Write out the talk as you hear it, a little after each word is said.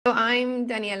I'm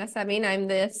Daniela Sabin. I'm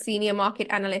the senior market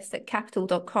analyst at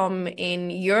Capital.com in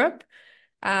Europe.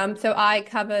 So I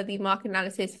cover the market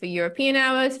analysis for European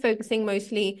hours, focusing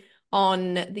mostly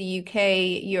on the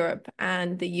UK, Europe,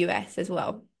 and the US as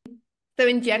well. So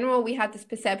in general, we had this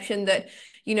perception that,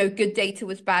 good data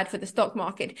was bad for the stock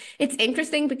market. It's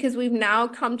interesting because we've now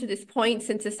come to this point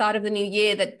since the start of the new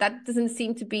year that doesn't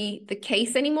seem to be the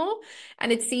case anymore.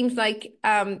 And it seems like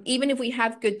even if we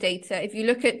have good data, if you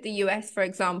look at the US, for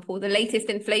example, the latest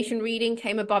inflation reading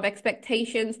came above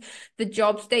expectations. The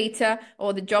jobs data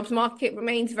or the jobs market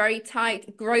remains very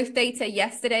tight. Growth data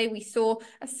yesterday, we saw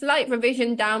a slight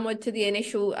revision downward to the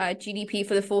initial GDP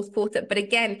for the fourth quarter, but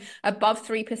again, above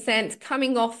 3%,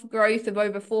 coming off growth of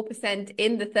over 4%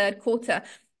 in the third quarter.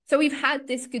 So we've had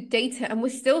this good data and we're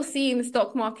still seeing the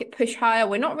stock market push higher.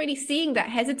 We're not really seeing that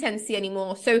hesitancy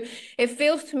anymore. So it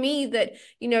feels to me that,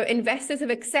 investors have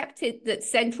accepted that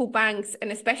central banks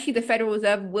and especially the Federal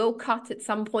Reserve will cut at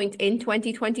some point in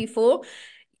 2024.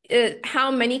 How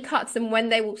many cuts and when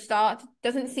they will start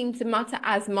doesn't seem to matter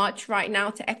as much right now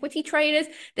to equity traders.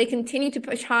 They continue to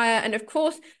push higher. And of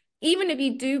course, even if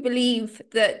you do believe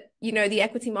that, the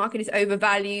equity market is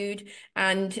overvalued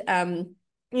and,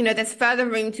 there's further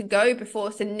room to go before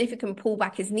a significant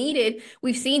pullback is needed.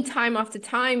 We've seen time after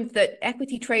time that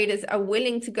equity traders are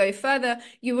willing to go further.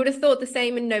 You would have thought the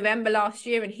same in November last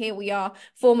year, and here we are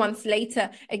 4 months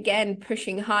later, again,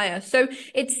 pushing higher. So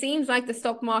it seems like the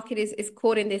stock market is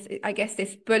caught in this,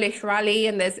 this bullish rally,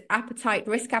 and there's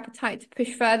risk appetite to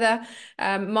push further.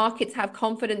 Markets have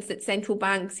confidence that central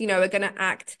banks, are going to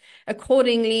act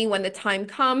accordingly when the time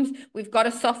comes. We've got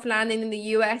a soft landing in the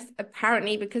US,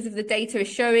 apparently, because of the data is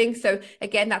showing. So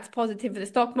again, that's positive for the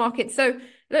stock market. So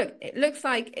look, it looks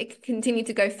like it could continue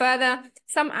to go further.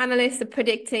 Some analysts are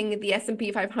predicting the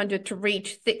S&P 500 to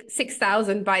reach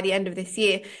 6,000 by the end of this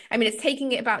year. I mean, it's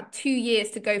taking it about 2 years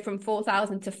to go from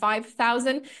 4,000 to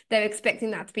 5,000. They're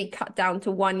expecting that to be cut down to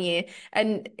 1 year,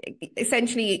 and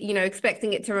essentially,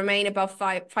 expecting it to remain above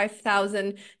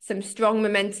 5,000. Some strong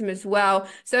momentum as well.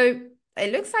 So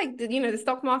it looks like the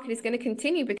stock market is going to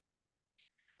continue.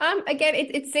 Again,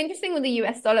 it's interesting with the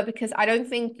US dollar because I don't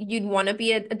think you'd want to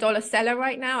be a dollar seller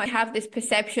right now. I have this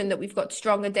perception that we've got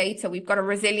stronger data, we've got a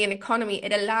resilient economy.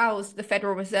 It allows the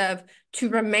Federal Reserve to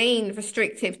remain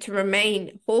restrictive, to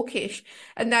remain hawkish.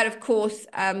 And that, of course,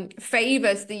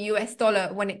 favors the US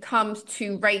dollar when it comes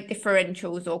to rate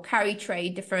differentials or carry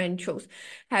trade differentials,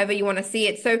 however you want to see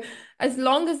it. So as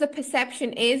long as the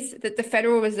perception is that the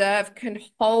Federal Reserve can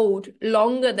hold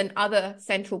longer than other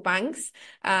central banks,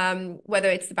 whether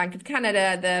it's the Bank of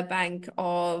Canada, the Bank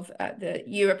of the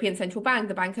European Central Bank,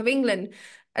 the Bank of England,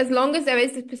 as long as there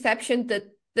is the perception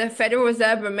that the Federal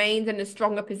Reserve remains in a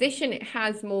stronger position, it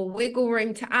has more wiggle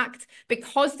room to act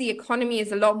because the economy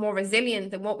is a lot more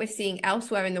resilient than what we're seeing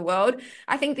elsewhere in the world.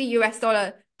 I think the US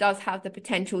dollar does have the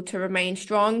potential to remain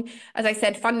strong. As I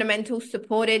said, fundamentals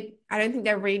supported. I don't think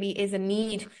there really is a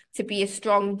need to be a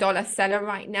strong dollar seller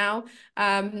right now.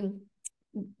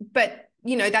 But,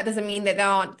 that doesn't mean that there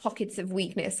aren't pockets of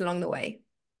weakness along the way.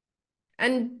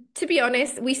 And to be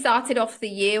honest, we started off the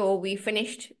year, or we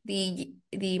finished the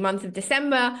month of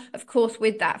December, of course,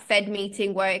 with that Fed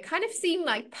meeting where it kind of seemed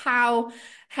like Powell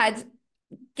had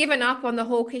given up on the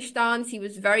hawkish stance. He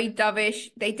was very dovish.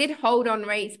 They did hold on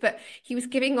rates, but he was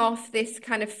giving off this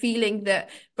kind of feeling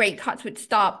that rate cuts would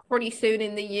start pretty soon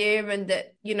in the year and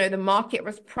that, the market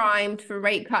was primed for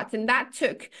rate cuts. And that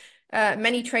took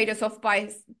many traders off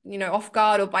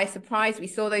guard or by surprise. We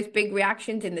saw those big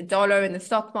reactions in the dollar and the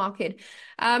stock market.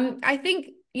 I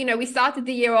think, we started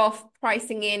the year off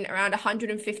pricing in around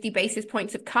 150 basis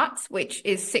points of cuts, which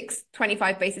is 6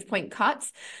 25 basis point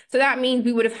cuts. So that means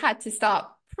we would have had to start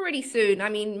pretty soon. I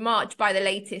mean, March by the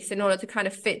latest, in order to kind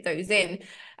of fit those in.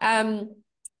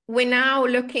 We're now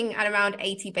looking at around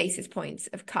 80 basis points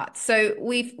of cuts. So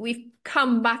we've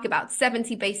come back about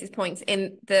 70 basis points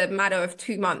in the matter of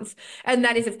 2 months. And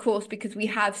that is, of course, because we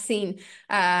have seen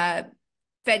Fed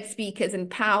speakers and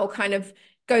Powell kind of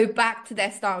go back to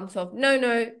their stance of, no,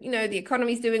 the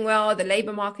economy's doing well, the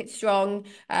labor market's strong,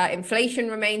 inflation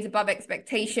remains above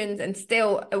expectations and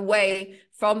still away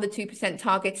from the 2%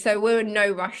 target. So we're in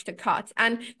no rush to cut.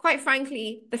 And quite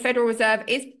frankly, the Federal Reserve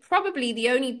is probably the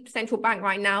only central bank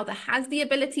right now that has the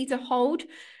ability to hold,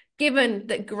 given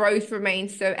that growth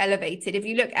remains so elevated. If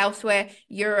you look elsewhere,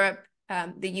 Europe,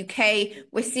 the UK,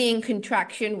 we're seeing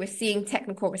contraction, we're seeing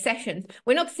technical recessions.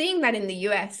 We're not seeing that in the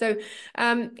US. So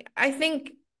I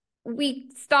think we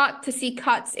start to see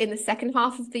cuts in the second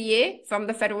half of the year from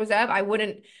the Federal Reserve. I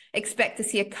wouldn't expect to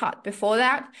see a cut before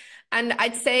that. And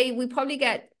I'd say we probably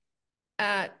get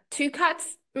 2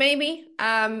 cuts, maybe.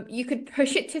 You could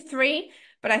push it to 3,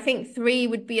 But I think 3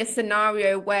 would be a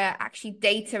scenario where actually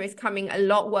data is coming a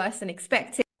lot worse than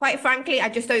expected. Quite frankly, I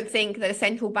just don't think that a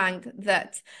central bank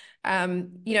that,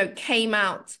 came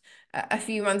out a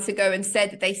few months ago and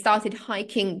said that they started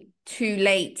hiking too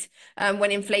late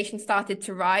when inflation started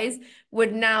to rise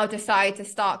would now decide to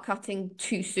start cutting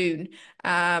too soon.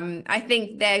 I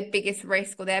think their biggest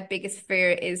risk or their biggest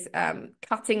fear is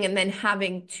cutting and then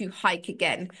having to hike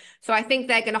again. So I think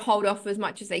they're going to hold off as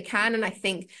much as they can. And I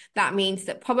think that means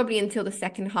that probably until the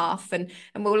second half, and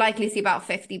we'll likely see about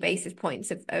 50 basis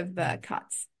points of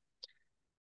cuts.